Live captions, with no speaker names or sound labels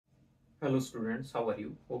Hello students, how are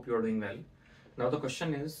you? Hope you are doing well. Now the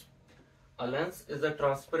question is, a lens is a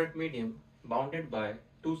transparent medium bounded by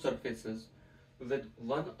two surfaces with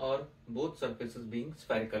one or both surfaces being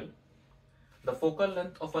spherical. The focal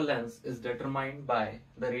length of a lens is determined by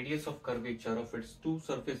the radius of curvature of its two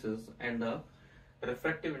surfaces and the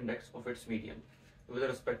refractive index of its medium with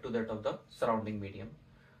respect to that of the surrounding medium.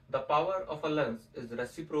 The power of a lens is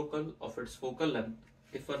reciprocal of its focal length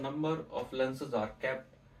if a number of lenses are kept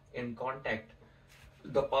in contact.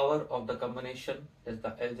 The power of the combination is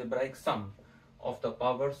the algebraic sum of the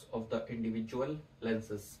powers of the individual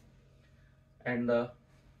lenses. And the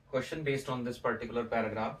question based on this particular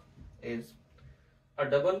paragraph is, a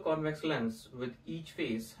double convex lens with each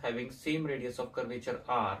face having same radius of curvature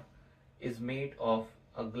r is made of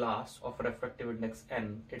a glass of refractive index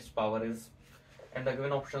n. Its power is, and the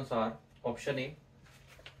given options are option A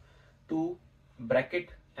 2 bracket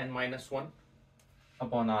n minus 1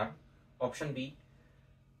 upon r, option B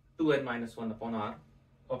 2n minus 1 upon r,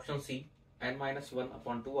 option C n minus 1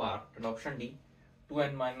 upon 2r, and option D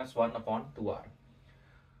 2n minus 1 upon 2r.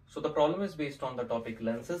 So the problem is based on the topic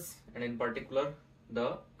lenses, and in particular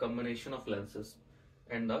the combination of lenses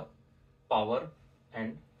and the power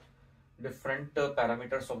and different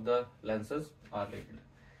parameters of the lenses are related.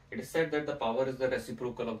 It is said that the power is the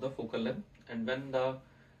reciprocal of the focal length, and when the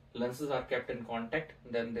lenses are kept in contact,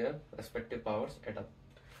 then their respective powers add up.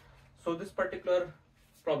 So this particular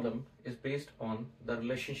problem is based on the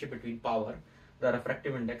relationship between power, the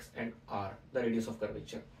refractive index, and r, the radius of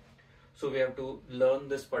curvature. So we have to learn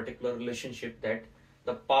this particular relationship, that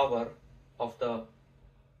the power of the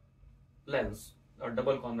lens or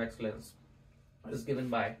double convex lens is given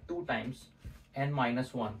by 2 times n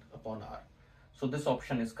minus 1 upon r. So this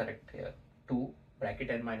option is correct here, 2 bracket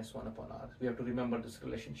n minus 1 upon r. We have to remember this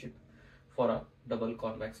relationship for a double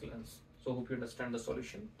convex lens. So hope you understand the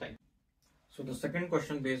solution. Thank you. So the second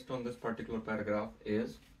question based on this particular paragraph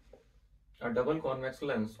is, a double convex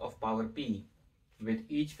lens of power p with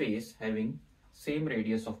each face having same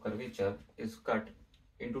radius of curvature is cut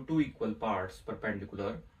into two equal parts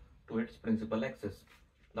perpendicular to its principal axis.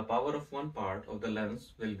 The power of one part of the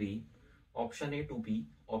lens will be option A 2p,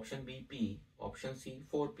 option B p, option C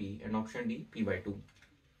 4p, and option D p by 2.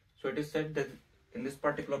 So it is said that in this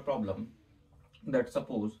particular problem, that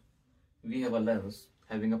suppose we have a lens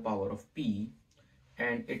having a power of p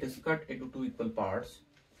and it is cut into two equal parts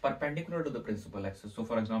perpendicular to the principal axis. So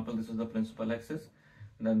for example, this is the principal axis,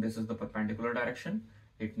 then this is the perpendicular direction.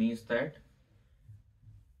 It means that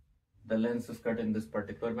the lens is cut in this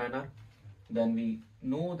particular manner. Then we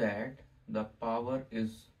know that the power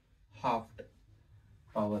is halved.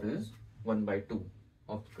 Power is 1 by 2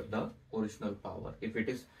 of the original power if it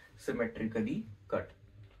is symmetrically cut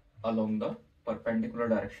along the perpendicular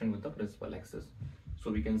direction with the principal axis. So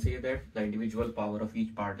we can say that the individual power of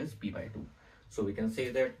each part is p by 2. So we can say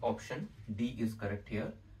that option D is correct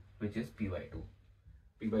here, which is p by 2.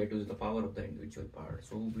 P by 2 is the power of the individual part.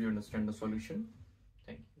 So we understand the solution.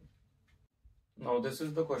 Thank you. Now this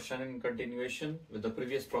is the question in continuation with the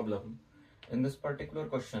previous problem. In this particular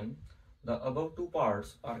question, the above two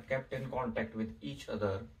parts are kept in contact with each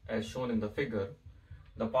other as shown in the figure.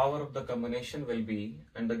 The power of the combination will be,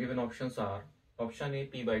 and the given options are option A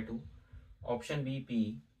p by 2, option B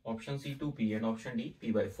p, option C 2p, and option D p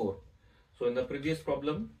by 4. So in the previous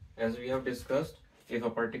problem, as we have discussed, if a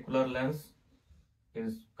particular lens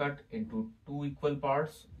is cut into two equal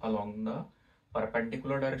parts along the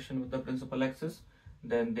perpendicular direction with the principal axis,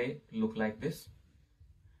 then they look like this.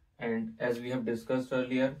 And as we have discussed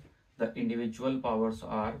earlier, the individual powers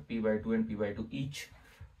are p by 2 and p by 2 each.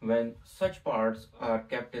 When such parts are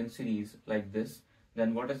kept in series like this,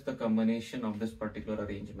 then what is the combination of this particular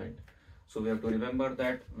arrangement? So we have to remember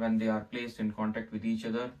that when they are placed in contact with each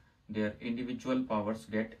other, their individual powers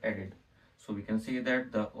get added. So we can say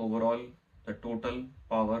that the total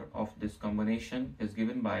power of this combination is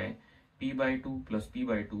given by p by 2 plus p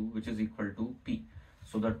by 2, which is equal to p.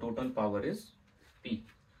 So the total power is p.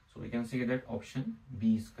 So we can say that option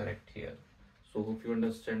B is correct here. So hope you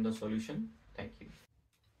understand the solution. Thank you.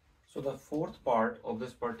 So the fourth part of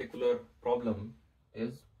this particular problem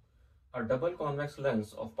is, a double convex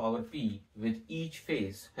lens of power p with each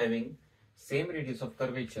face having same radius of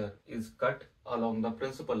curvature is cut along the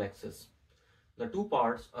principal axis. The two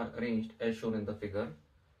parts are arranged as shown in the figure.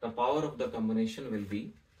 The power of the combination will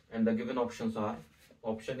be, and the given options are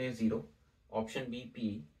option A 0, option B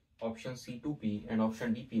p, option C 2p, and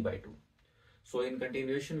option D p by 2. So in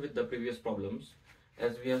continuation with the previous problems,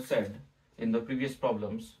 as we have said in the previous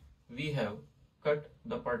problems, we have cut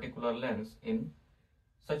the particular lens in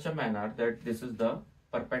such a manner that this is the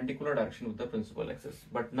perpendicular direction with the principal axis.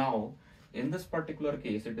 But now in this particular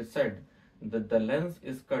case it is said that the lens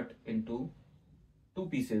is cut into two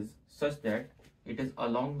pieces such that it is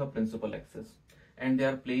along the principal axis and they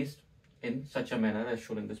are placed in such a manner as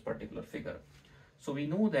shown in this particular figure. So we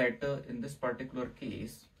know that in this particular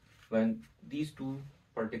case, when these two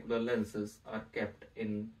particular lenses are kept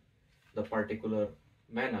in the particular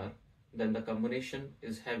manner, then the combination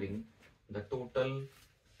is having the total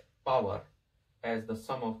power as the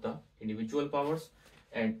sum of the individual powers,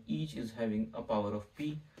 and each is having a power of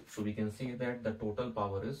P. So we can say that the total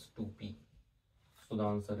power is 2P. So the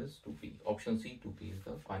answer is 2P. Option C, 2P is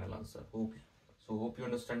the final answer. Hope you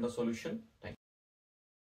understand the solution. Thank you.